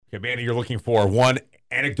Okay, Mandy, you're looking for one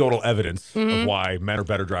anecdotal evidence of why men are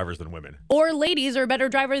better drivers than women. Or ladies are better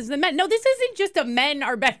drivers than men. No, this isn't just a men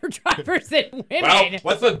are better drivers than women. Well,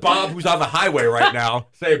 let's let Bob, who's on the highway right now,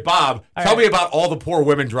 say, Bob, tell me about all the poor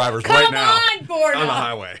women drivers right now on, Borna. on the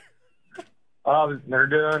highway. They're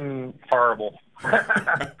doing horrible.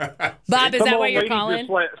 Bob, is that why you're calling?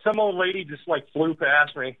 Some old lady just flew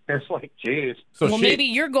past me. It's like, geez. So maybe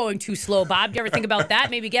you're going too slow, Bob. Do you ever think about that?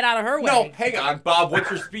 Maybe get out of her way. No, hang on, Bob. What's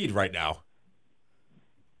your speed right now?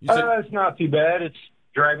 It's not too bad.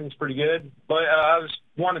 Driving's pretty good. But I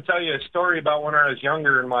want to tell you a story about when I was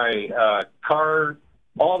younger and my car,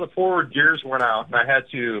 all the forward gears went out, and I had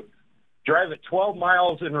to drive it 12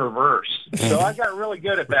 miles in reverse. So I got really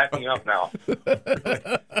good at backing up now.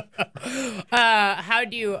 How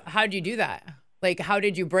do you do that? Like, how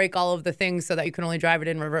did you break all of the things so that you can only drive it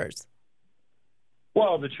in reverse?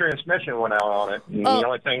 Well, the transmission went out on it. And the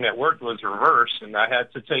only thing that worked was reverse, and I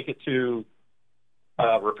had to take it to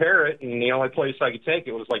repair it, and the only place I could take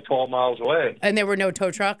it was 12 miles away. And there were no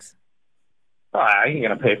tow trucks? I ain't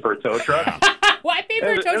going to pay for a tow truck. Why pay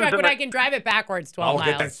for a tow truck when I can drive it backwards 12 miles?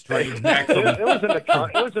 I'll get that straight. It was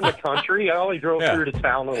in the country. I only drove through to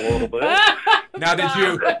town a little bit. Now,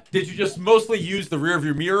 did you just mostly use the rear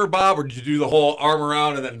view mirror, Bob, or did you do the whole arm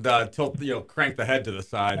around and then crank the head to the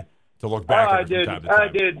side to look back? I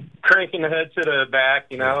did cranking the head to the back,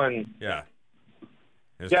 and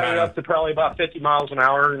got it up to probably about 50 miles an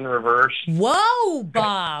hour in reverse. Whoa,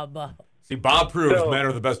 Bob! See, Bob proves men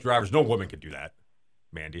are the best drivers. No woman can do that,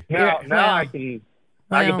 Mandy. Now I can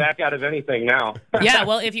back out of anything now. Yeah,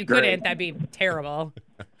 well, if you couldn't, that'd be terrible.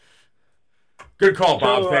 Good call,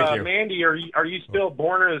 Bob. Thank you. Mandy, are you still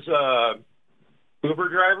born as a Uber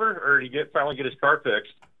driver, or did he finally get his car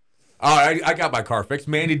fixed? I got my car fixed.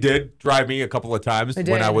 Mandy did drive me a couple of times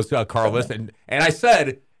when I was carless, and I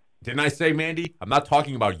said, didn't I say, Mandy, I'm not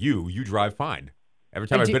talking about you. You drive fine. Every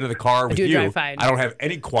time I've been in the car with you, I don't have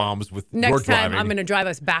any qualms with your driving. Next time, I'm going to drive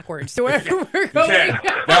us backwards to wherever we're going.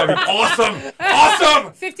 That would be awesome.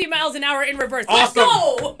 Awesome. 50 miles an hour in reverse. Awesome.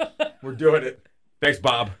 Let's go. We're doing it. Thanks,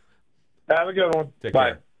 Bob. Have a good one.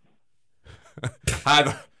 Bye. Hi,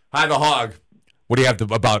 the hog. What do you have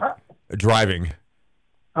about driving?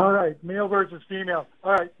 All right, male versus female.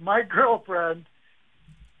 All right, my girlfriend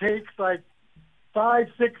takes 5-6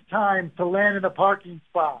 times to land in a parking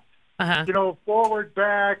spot. Forward,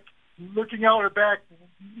 back, looking out her back,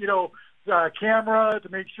 camera to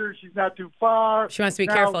make sure she's not too far. She wants to be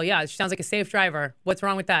careful. Yeah, she sounds like a safe driver. What's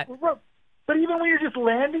wrong with that? But even when you're just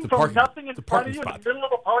landing from nothing in front of you in the middle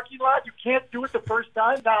of a parking lot, you can't do it the first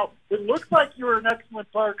time. Now, it looks like you're an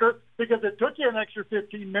excellent parker because it took you an extra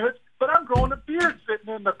 15 minutes, but I'm growing a beard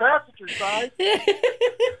sitting in the passenger side.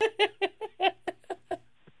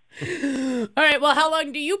 All right, well, how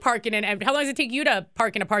long do you park in an empty? How long does it take you to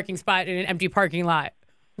park in a parking spot in an empty parking lot?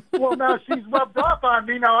 Well, now she's rubbed off on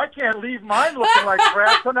me. Now I can't leave mine looking like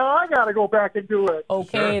crap, so now I got to go back and do it.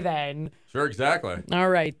 Okay, then. Sure, exactly. All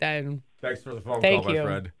right, then. Thanks for the phone Thank call, you. my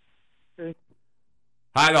friend.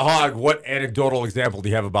 Hi, the hog. What anecdotal example do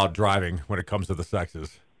you have about driving when it comes to the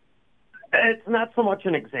sexes? It's not so much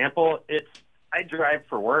an example. I drive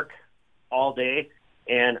for work all day,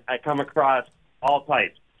 and I come across all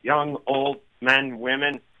types, young, old, men,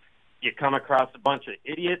 women. You come across a bunch of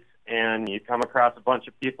idiots, and you come across a bunch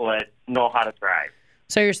of people that know how to drive.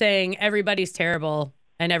 So you're saying everybody's terrible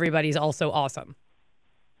and everybody's also awesome?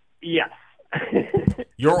 Yes.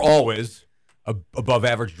 You're always above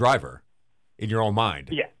average driver in your own mind.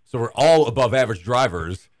 Yeah. So we're all above average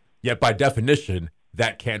drivers, yet by definition,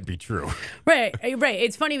 that can't be true. Right.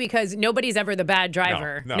 It's funny because nobody's ever the bad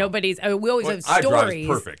driver. No. Nobody's. We always have I drive stories.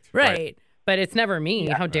 Perfect. Right. But it's never me.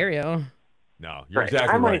 How dare you? No, you're exactly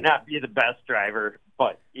right. I might not be the best driver,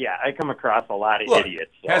 but yeah, I come across a lot of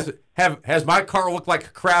idiots. So. Has my car looked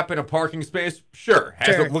like crap in a parking space? Sure.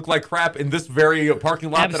 Has it looked like crap in this very parking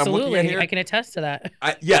lot that I'm looking at here? I can attest to that.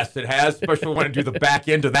 Yes, it has, especially when I do the back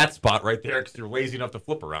end of that spot right there because you're lazy enough to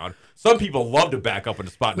flip around. Some people love to back up in a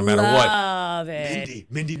spot no matter what. Love it.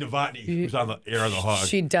 Mindy Novotny, who's on the air on the hog.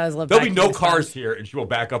 She does love There'll be no cars here, and she will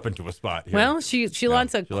back up into a spot here. Well, she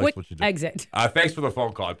wants a quick exit. Thanks for the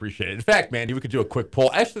phone call. I appreciate it. In fact, Mandy, we could do a quick poll.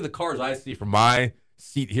 Actually, the cars I see from my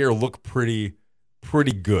seat here look pretty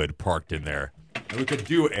good parked in there. And we could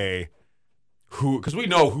do because we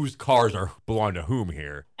know whose cars belong to whom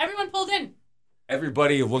here. Everyone pulled in.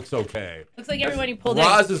 Everybody looks okay. Looks like everybody pulled in.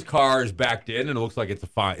 Raz's car is backed in, and it looks like it's a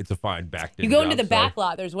fine backed in. You go into the back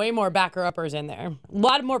lot. There's way more backer-uppers in there. A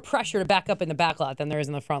lot more pressure to back up in the back lot than there is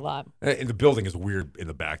in the front lot. And the building is weird in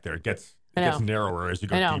the back there. It gets narrower as you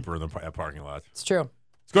go deeper in the parking lot. It's true.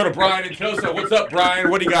 Let's go to Brian in Tosa. What's up, Brian?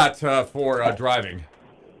 What do you got for driving?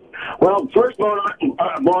 Well, first, morning,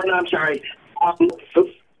 I'm sorry. I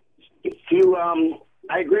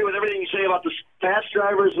agree with everything you say about the fast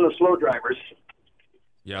drivers and the slow drivers.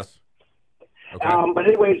 Yes. Okay. But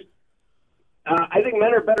anyways, I think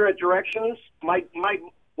men are better at directions. My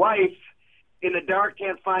wife, in the dark,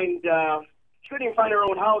 can't find. She couldn't even find her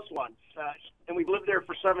own house once, and we've lived there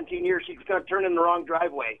for 17 years. She's going to turn in the wrong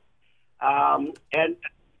driveway, and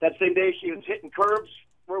that same day she was hitting curbs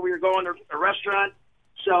where we were going to a restaurant.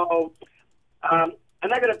 So I'm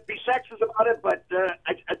not going to be sexist about it, but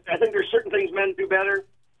I think there's certain things men do better.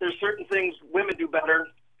 There's certain things women do better.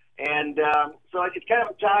 And so it's kind of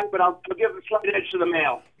a tie, but I'll give a slight edge to the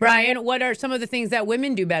male. Brian, what are some of the things that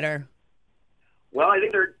women do better? Well, I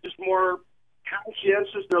think they're just more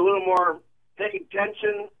conscientious. They're a little more paying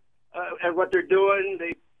attention at what they're doing.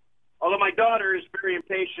 Although my daughter is very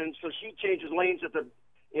impatient, so she changes lanes at a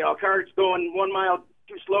car's going 1 mile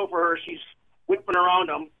too slow for her. She's whipping around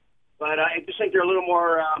them. But I just think they're a little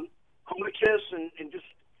more conscious and just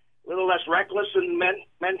a little less reckless than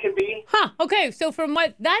men can be. Huh. Okay. So from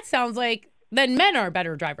what that sounds like, then men are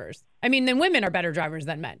better drivers. I mean, then women are better drivers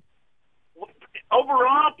than men.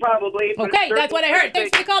 Overall, probably. Okay, that's what I heard.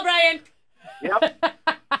 Thanks for the call, Brian.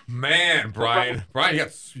 Yep. Man, Brian,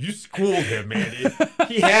 you schooled him, man.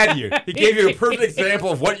 He had you. He gave you a perfect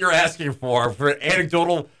example of what you're asking for an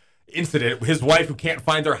anecdotal incident. His wife who can't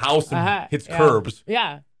find their house and hits curbs.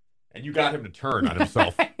 Yeah. And you got him to turn on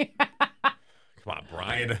himself. Come on,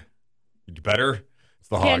 Brian. You do better. It's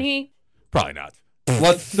the hog. Can he? Probably not.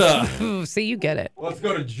 Let's see, you get it. Let's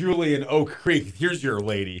go to Julie in Oak Creek. Here's your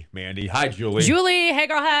lady, Mandy. Hi, Julie. Julie, hey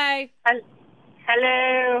girl, hi.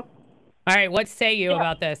 Hello. All right, what say you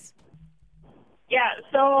about this? Yeah,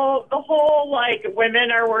 so the whole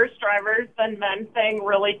women are worse drivers than men thing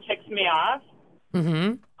really ticks me off.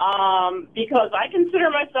 Mm-hmm. Because I consider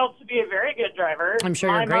myself to be a very good driver. I'm sure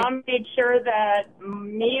you're My great. mom made sure that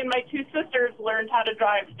me and my two sisters learned how to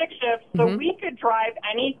drive stick shift so we could drive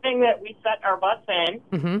anything that we set our butts in.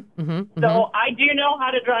 So I do know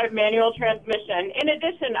how to drive manual transmission. In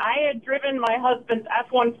addition, I had driven my husband's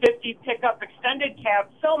F-150 pickup extended cab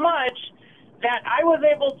so much that I was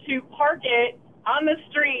able to park it on the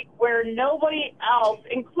street where nobody else,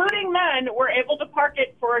 including men, were able to park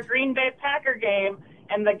it for a Green Bay Packer game.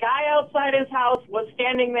 And the guy outside his house was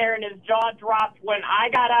standing there and his jaw dropped when I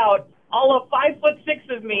got out, all of 5'6"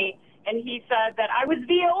 of me. And he said that I was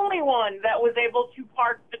the only one that was able to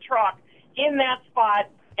park the truck in that spot.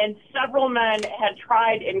 And several men had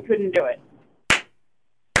tried and couldn't do it.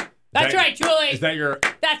 That's right, Julie.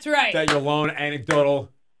 That's right. Is that your lone anecdotal?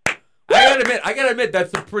 I gotta admit,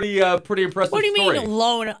 that's a pretty impressive story. What do you mean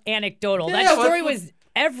lone anecdotal? Yeah, that story was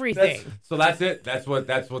everything. That's it. That's what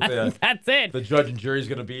that's it. The judge and jury is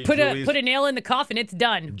gonna be. Put a nail in the coffin. It's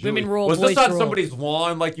done. Women rule. Was boys this on rule. somebody's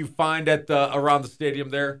lawn like you find at around the stadium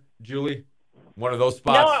there, Julie? One of those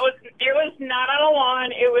spots. No, it was not on a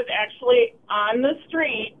lawn. It was actually on the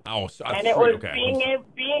street. Oh, and it was being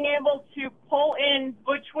able to pull in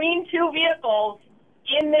between two vehicles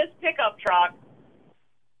in this pickup truck.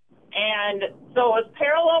 And so it was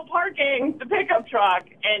parallel parking the pickup truck.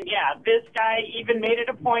 And, yeah, this guy even made it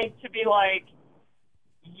a point to be like,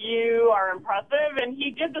 you are impressive. And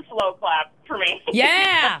he did the slow clap for me.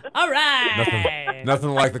 Yeah. All right.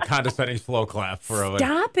 Nothing like the condescending slow clap for a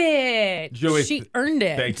Stop it. Julie, she earned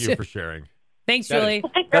it. Thank you for sharing. Thanks, Julie.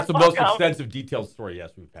 That's the most extensive, detailed story,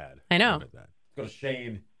 yes, we've had. I know. Let's go to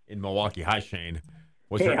Shane in Milwaukee. Hi, Shane.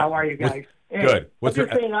 How are you guys? Good. I'm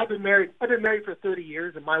just saying, I've been married for 30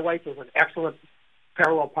 years, and my wife is an excellent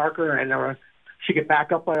parallel parker, and she could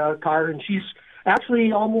back up a car, and she's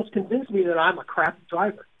actually almost convinced me that I'm a crappy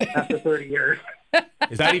driver after 30 years.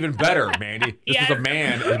 Is that even better, Mandy? This is a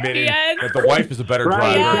man admitting Yes. that the wife is a better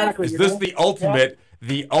driver. Exactly, is this the ultimate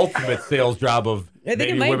sales job of I think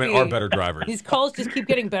maybe it might women be. are better drivers? These calls just keep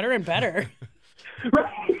getting better and better.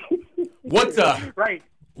 Right.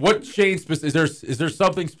 What changed? Is there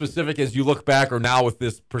something specific as you look back or now with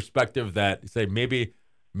this perspective that you say maybe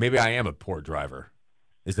I am a poor driver?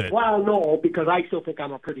 Is it? Well, no, because I still think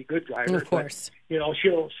I'm a pretty good driver. Of course. But,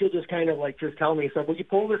 she'll just kind of just tell me, so will you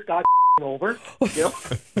pull this guy over,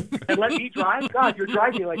 and let me drive? God, you're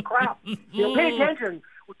driving like crap. Pay attention.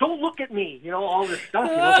 Don't look at me. All this stuff.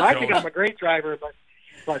 So I think I'm a great driver, but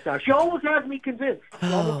she always has me convinced. She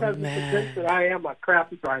always has me convinced that I am a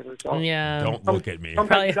crappy driver. So yeah. Don't look at me.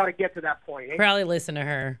 Sometimes you got to get to that point. Probably listen to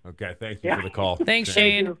her. Okay, thank you for the call. Thanks,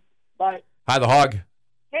 Shane. Bye. Hi, the hog.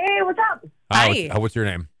 Hey, what's up? Hi. What's your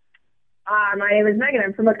name? My name is Megan.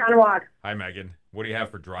 I'm from Oconomowoc. Hi, Megan. What do you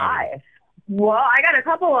have for driving? Hi. Well, I got a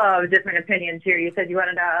couple of different opinions here. You said you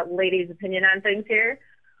wanted a lady's opinion on things here.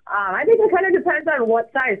 I think it kind of depends on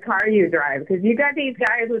what size car you drive, because you got these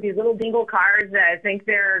guys with these little dingle cars that think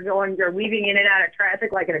they're weaving in and out of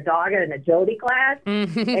traffic like a dog in an agility class, and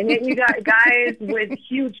then you got guys with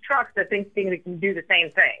huge trucks that think they can do the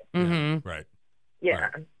same thing. Mm-hmm. Right. Yeah.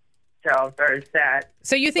 Right. So there's that.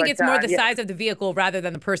 So you think it's more the size of the vehicle rather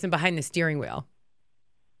than the person behind the steering wheel?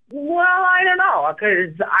 Well, I don't know,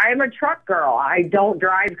 because I'm a truck girl. I don't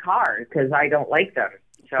drive cars because I don't like them.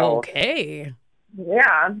 So okay.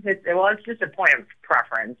 Yeah, it's just a point of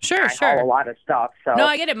preference. Sure. I haul a lot of stuff. So no,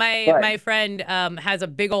 I get it. My friend has a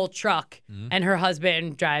big old truck, and her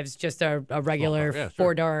husband drives just a regular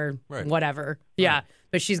 4-door whatever. Yeah,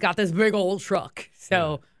 but she's got this big old truck.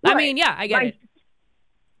 So I mean, yeah, I get it.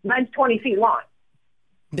 Mine's 20 feet long.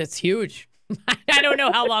 That's huge. I don't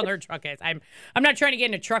know how long her truck is. I'm not trying to get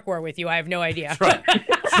in a truck war with you. I have no idea.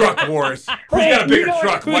 Truck wars. Who's got a bigger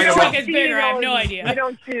truck? Whose truck is bigger? I have no idea. You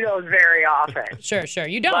don't see those very often. Sure.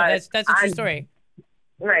 You don't. That's a true story.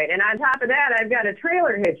 Right. And on top of that, I've got a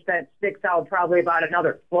trailer hitch that sticks out probably about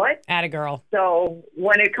another foot. Atta girl. So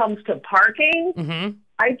when it comes to parking,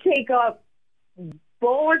 I take up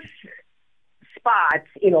both spots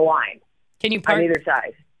in a line. Can you park on either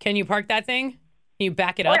side? Can you park that thing? Can you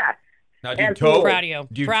back it up? Yeah. Now, do you tow? Proud of you.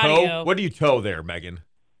 Do you tow? What do you tow there, Megan,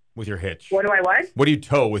 with your hitch? What do I what? What do you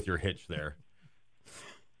tow with your hitch there?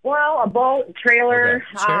 Well, a boat, trailer,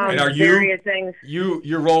 and are various things.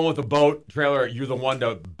 You're rolling with a boat, trailer. You're the one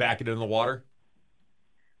to back it in the water?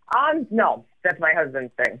 No, that's my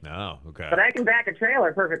husband's thing. Oh, okay. But I can back a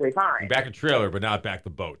trailer perfectly fine. Back a trailer, but not back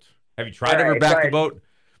the boat. Have you tried to ever back the boat?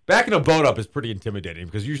 Backing a boat up is pretty intimidating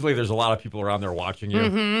because usually there's a lot of people around there watching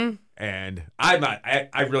you. And I'm not,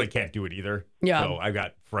 I really can't do it either. Yeah. So I've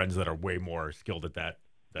got friends that are way more skilled at that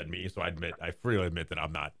than me. So I freely admit that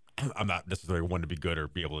I'm not necessarily one to be good or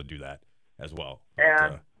be able to do that as well.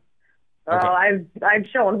 Yeah. But, okay. I've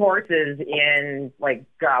shown horses in like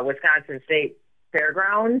Wisconsin State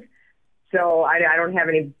Fairgrounds. So I don't have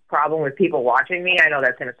any problem with people watching me. I know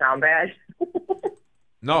that's going to sound bad.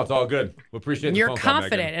 No, it's all good. We appreciate the You're phone call,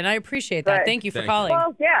 confident, Megan. and I appreciate that. Thank you for calling.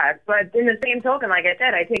 Well, yeah, but in the same token, like I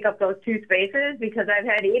said, I take up those two spaces because I've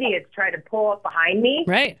had idiots try to pull up behind me.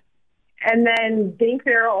 Right. And then think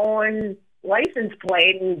their own license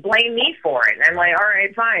plate and blame me for it. And I'm like, all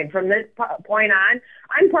right, fine. From this point on,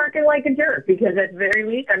 I'm parking like a jerk because at the very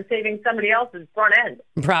least, I'm saving somebody else's front end.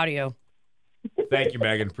 I'm proud of you. Thank you,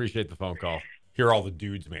 Megan. Appreciate the phone call. Here are all the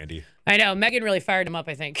dudes, Mandy. I know. Megan really fired him up,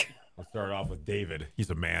 I think. We'll start off with David. He's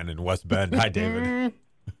a man in West Bend. Hi, David.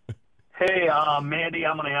 Hey, Mandy,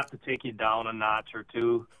 I'm going to have to take you down a notch or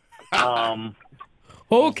two.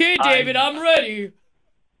 Okay, David, I'm ready.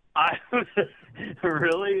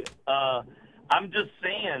 Really? I'm just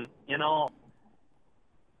saying,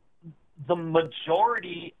 the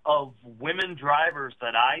majority of women drivers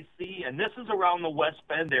that I see, and this is around the West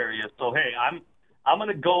Bend area, so, hey, I'm going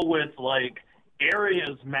to go with,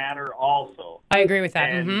 areas matter also. I agree with that.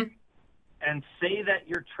 And say that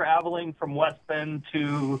you're traveling from West Bend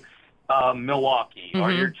to Milwaukee,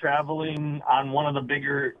 or you're traveling on one of the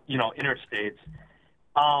bigger, interstates.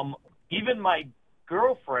 Even my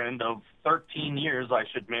girlfriend of 13 years, I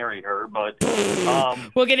should marry her, but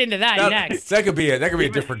we'll get into that next. That could be a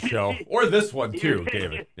different show, or this one too,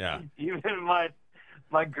 David. Yeah. Even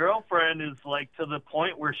my girlfriend is to the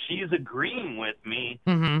point where she's agreeing with me,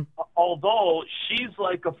 although she's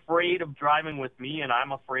afraid of driving with me and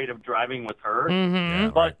I'm afraid of driving with her.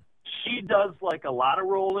 Yeah, but she does a lot of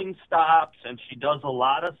rolling stops, and she does a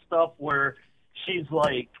lot of stuff where she's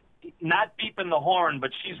not beeping the horn,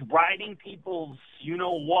 but she's riding people's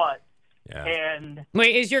what. Yeah. And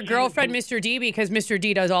wait, is your girlfriend Mr. D? Because Mr.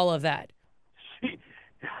 D does all of that.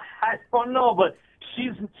 I don't know, but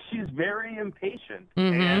she's very impatient.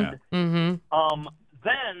 And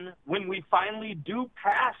then when we finally do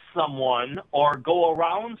pass someone or go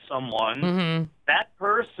around someone, that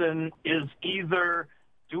person is either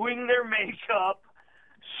doing their makeup,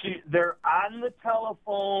 they're on the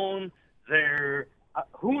telephone, they're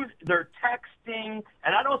texting,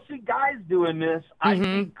 and I don't see guys doing this. I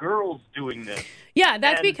see girls doing this. Yeah,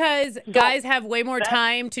 that's because guys have way more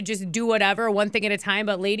time to just do whatever, one thing at a time,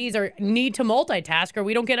 but ladies need to multitask or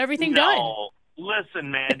we don't get everything done. No,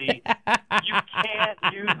 listen, Mandy, you can't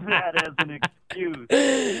use that as an excuse.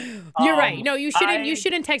 You're right. No, you shouldn't. You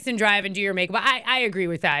shouldn't text and drive and do your makeup. I agree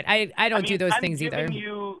with that. I don't do those things either.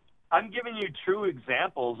 I'm giving you true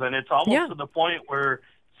examples, and it's almost to the point where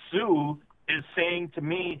Sue is saying to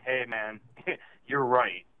me, hey, man, you're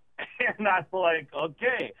right. And I'm like,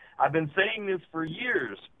 okay, I've been saying this for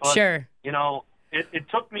years. But, sure. It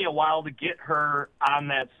took me a while to get her on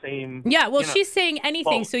that same... Yeah, well, she's saying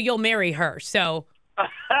anything, so you'll marry her. So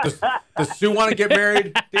Does Sue want to get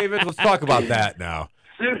married, David? Let's talk about that now.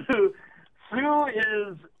 Sue is,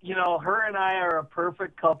 her and I are a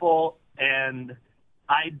perfect couple, and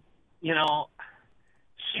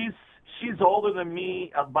she's older than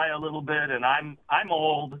me by a little bit, and I'm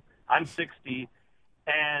old. I'm 60,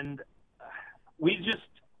 and we just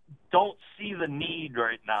don't see the need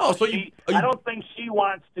right now. Oh, so I don't think she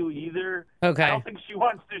wants to either. Okay. I don't think she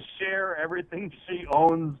wants to share everything she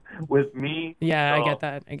owns with me. Yeah, so. I get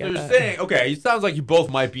that. So you're saying, okay, it sounds like you both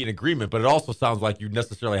might be in agreement, but it also sounds like you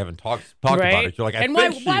necessarily haven't talked about it. You're like, and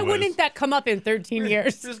why wouldn't that come up in 13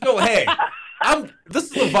 years? Just go, hey, this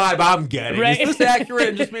is the vibe I'm getting. Right. Is this accurate?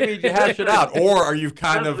 And just maybe hash it out, or are you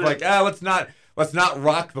kind of like, let's not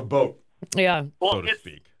rock the boat? Yeah, so to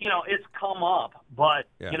speak. It's come up, but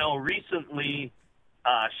recently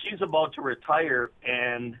she's about to retire,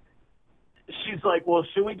 and she's like, "Well,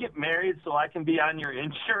 should we get married so I can be on your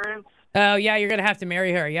insurance?" Oh yeah, you're gonna have to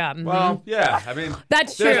marry her. Yeah. Mm-hmm. Well, yeah. I mean,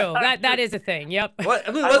 that's true. That is a thing. Yep.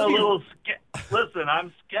 Listen,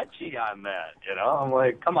 I'm sketchy on that. I'm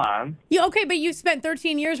like, come on. Yeah. Okay, but you spent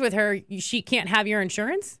 13 years with her. She can't have your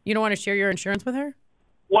insurance. You don't want to share your insurance with her?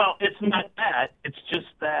 Well, it's not that. It's just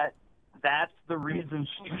that. That's the reason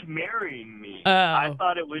she's marrying me. Oh. I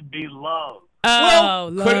thought it would be love.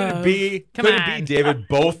 Oh, love. Could it be, David,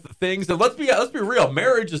 both things? And let's be real.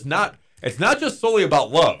 Marriage is not. It's not just solely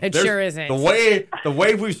about love. Sure isn't. The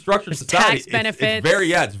way we've structured society, tax benefits.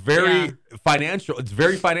 It's very financial. It's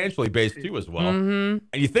very financially based too, as well. Mm-hmm.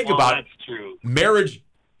 And you think about that's true. Marriage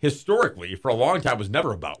historically for a long time was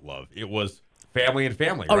never about love. It was family and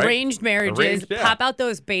family, right? Arranged marriages, pop out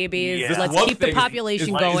those babies. Yeah. Let's keep the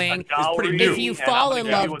population going. It's pretty new. If you fall in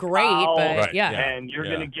love, great, but and you're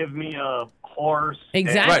going to give me a horse.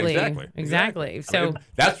 Exactly. So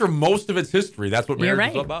that's for most of its history. That's what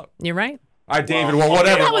marriage is all about. You're right. All right, David. Well,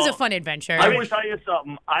 whatever. That was a fun adventure. Let me tell you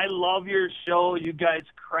something. I love your show. You guys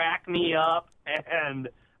crack me up, and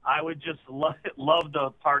I would just love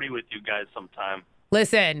to party with you guys sometime.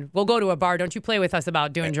 Listen, we'll go to a bar. Don't you play with us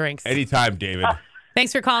about doing drinks. Anytime, David.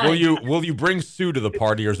 Thanks for calling. Will you bring Sue to the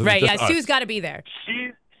party, or is it right? Just Yeah, us? Sue's got to be there.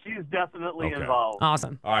 She's definitely involved.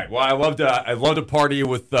 Awesome. All right. Well, I love to party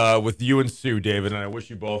with you and Sue, David, and I wish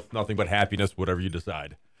you both nothing but happiness, whatever you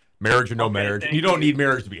decide, marriage or no marriage. You don't need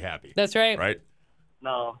marriage to be happy. That's right. Right.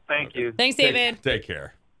 No, thank you. Thanks, David. Take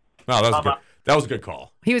care. No, that was good. That was a good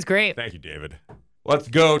call. He was great. Thank you, David. Let's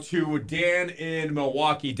go to Dan in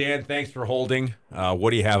Milwaukee. Dan, thanks for holding.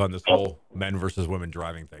 What do you have on this whole men versus women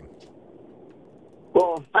driving thing?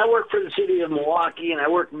 Well, I work for the city of Milwaukee, and I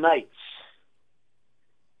work nights.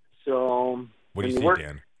 So what do you see,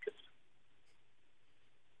 Dan?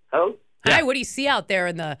 Oh, hi. What do you see out there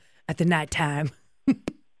at the nighttime?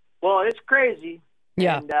 Well, it's crazy.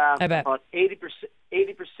 Yeah, and, I bet about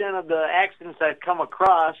 80% of the accidents I've come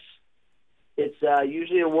across, it's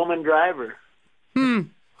usually a woman driver.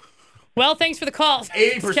 Well, thanks for the call.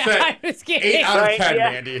 80%. 8 out of 10,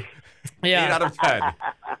 Mandy. Yeah. 8 out of 10.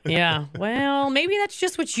 Yeah. Well, maybe that's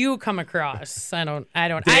just what you come across. I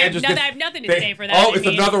have nothing to say for that. Oh, it's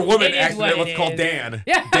another woman accident. Let's call Dan.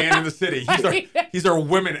 Yeah. Dan in the city. He's our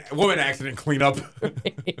women accident cleanup.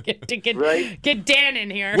 Get Dan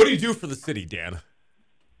in here. What do you do for the city, Dan?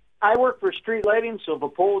 I work for street lighting, so if a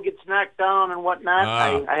pole gets knocked down and whatnot,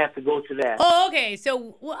 I have to go to that. Oh, okay.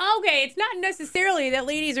 So, it's not necessarily that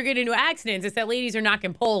ladies are getting into accidents. It's that ladies are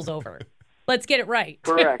knocking poles over. Let's get it right.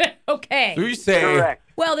 Correct. Okay. So you say... Correct.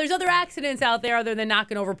 Well, there's other accidents out there other than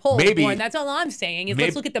knocking over poles. Maybe. And that's all I'm saying is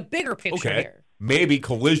let's look at the bigger picture here. Maybe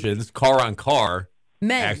collisions, car-on-car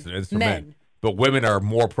accidents for men. But women are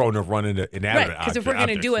more prone to run into inanimate objects. Because if we're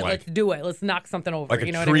going to do it, let's do it. Let's knock something over. Like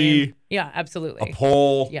you know a what I mean? tree, yeah, absolutely. a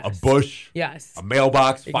pole, a bush, a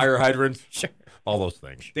mailbox, fire hydrant. Sure. All those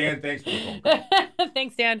things. Dan, thanks for the phone call.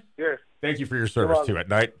 Thanks, Dan. Sure. Thank you for your service, too, at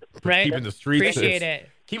night. Right. Keeping the streets. Appreciate it.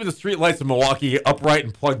 Keeping the street lights in Milwaukee upright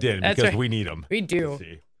and plugged in because we need them. We do. Let's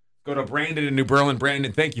see. Go to Brandon in New Berlin.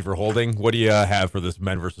 Brandon, thank you for holding. What do you have for this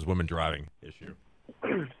men versus women driving issue?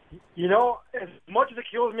 As much as it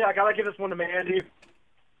kills me, I got to give this one to Mandy.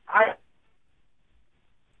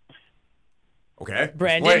 Okay.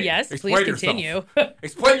 Brandon, yes, please continue.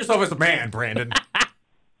 Explain yourself as a man, Brandon.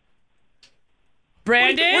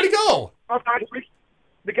 Brandon? Where'd he go?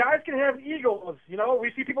 The guys can have egos.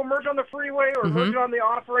 We see people merge on the freeway or merge on the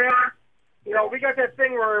off-ramp. We got that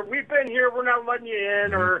thing where we've been here, we're not letting you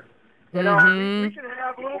in, or, we can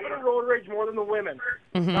have a little bit of road rage more than the women.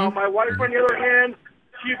 Now, my wife, on the other hand,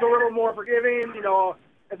 she's a little more forgiving.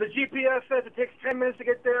 If the GPS says it takes 10 minutes to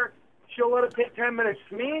get there, she'll let it take 10 minutes.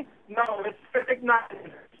 Me? No, it's 9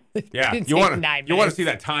 minutes. Yeah, you want to see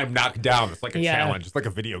that time knocked down. It's like a challenge. It's like a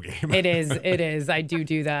video game. It is. It is. I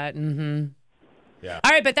do that. Mm-hmm. Yeah.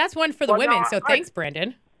 All right, but that's one for the women. So thanks,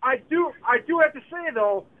 Brandon. I do have to say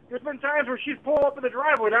though, there's been times where she's pulled up in the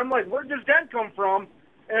driveway, and I'm like, "Where did this dent come from?"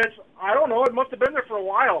 And I don't know. It must have been there for a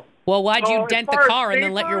while. Well, why'd you dent the car and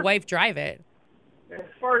then let your wife drive it? As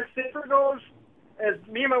far as safer goes, as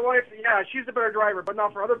me and my wife, yeah, she's the better driver. But now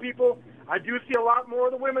for other people, I do see a lot more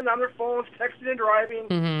of the women on their phones texting and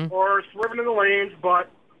driving or swerving in the lanes. But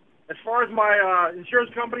as far as my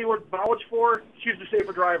insurance company would vouch for, she's the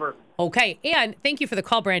safer driver. Okay, and thank you for the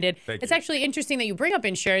call, Brandon. It's actually interesting that you bring up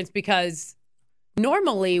insurance because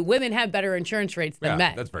normally women have better insurance rates than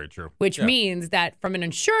men. That's very true. Which means that from an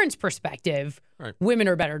insurance perspective, women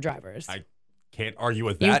are better drivers. I can't argue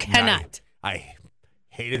with that. You cannot. I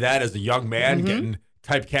hated that as a young man, getting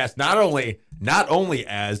typecast not only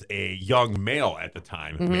as a young male at the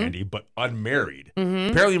time, Mandy, but unmarried.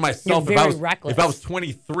 Apparently myself, if I was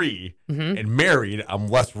 23 and married, I'm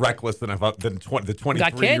less reckless than the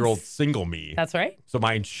 23-year-old single me. That's right. So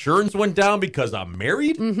my insurance went down because I'm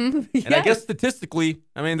married. And I guess statistically,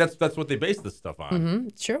 I mean, that's what they base this stuff on.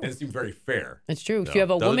 It's true. And it seems very fair. It's true. If you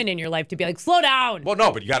have a woman in your life to be like, slow down. Well,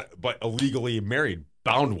 no, but a legally married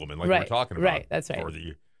bound woman like we're talking about. Right, that's right. For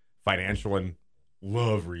the financial and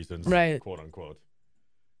love reasons, quote unquote.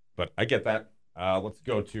 But I get that. Let's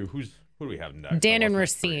go to who do we have next? Dan and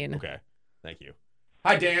Racine. Okay, thank you.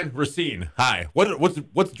 Hi, Dan. Racine. Hi.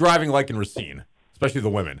 What's driving like in Racine, especially the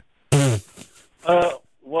women?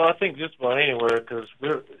 Well, I think just about anywhere because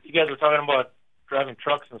you guys are talking about driving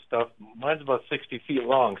trucks and stuff. Mine's about 60 feet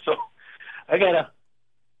long, so I got a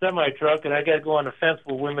semi-truck and I got to go on the fence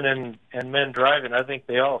with women and men driving. I think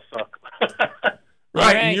they all suck.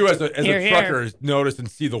 Right, and you as a trucker notice and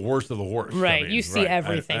see the worst of the worst. Right, I mean, you see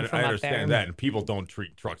everything from I up understand there. that, and people don't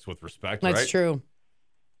treat trucks with respect. That's true.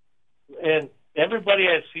 And everybody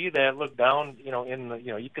I see that look down, you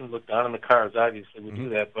can look down on the cars. Obviously, we do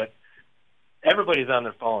that, but everybody's on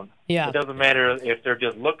their phone. Yeah, it doesn't matter if they're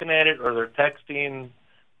just looking at it or they're texting.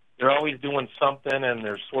 They're always doing something, and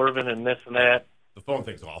they're swerving and this and that. The phone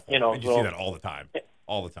thing's awful. You see that all the time,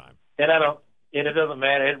 And it doesn't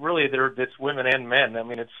matter. It's women and men. I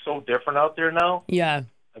mean, it's so different out there now. Yeah.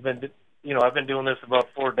 I've been doing this about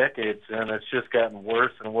 4 decades, and it's just gotten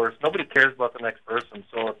worse and worse. Nobody cares about the next person.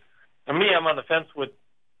 So, for me, I'm on the fence with,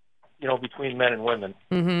 between men and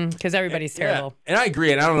women. Because everybody's terrible. And I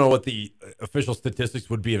agree. And I don't know what the official statistics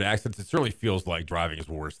would be of accidents. It certainly feels like driving is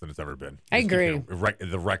worse than it's ever been. I agree.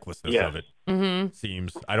 The recklessness of it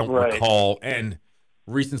seems. I don't recall. And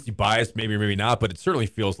recency bias, maybe not, but it certainly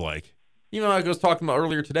feels like. Like I was talking about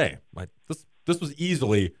earlier today, like this was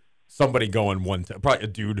easily somebody going 110, probably a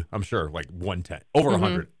dude, I'm sure, like 110, over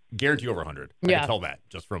 100, guarantee over 100. I can tell that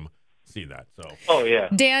just from seeing that. So. Oh yeah,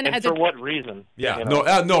 Dan, and for what reason? Yeah,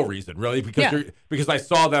 no reason really, because I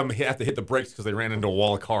saw them have to hit the brakes because they ran into a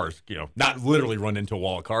wall of cars. Not literally run into a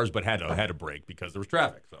wall of cars, but had to brake because there was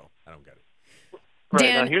traffic. So I don't get it. Right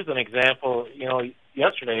Dan, now, here's an example.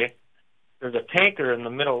 Yesterday there's a tanker in the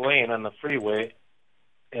middle lane on the freeway.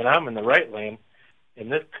 And I'm in the right lane, and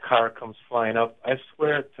this car comes flying up. I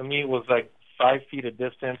swear, to me, it was like 5 feet of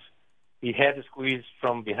distance. He had to squeeze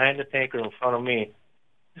from behind the tanker in front of me.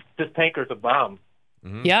 This tanker's a bomb.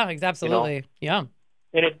 Yeah, absolutely. Yeah.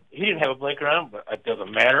 And he didn't have a blinker on, but it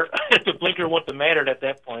doesn't matter. The blinker wouldn't have mattered at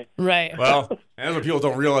that point. Right. Well, and what people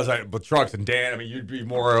don't realize with trucks, and Dan, I mean, you'd be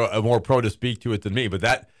more pro to speak to it than me, but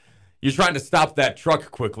that. You're trying to stop that truck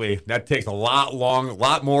quickly. That takes a lot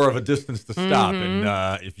more of a distance to stop.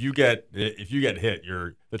 And if you get hit,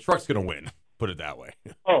 the truck's going to win. Put it that way.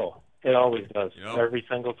 Oh, it always does. Every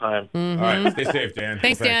single time. All right, stay safe, Dan.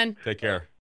 Thanks, Dan. Take care.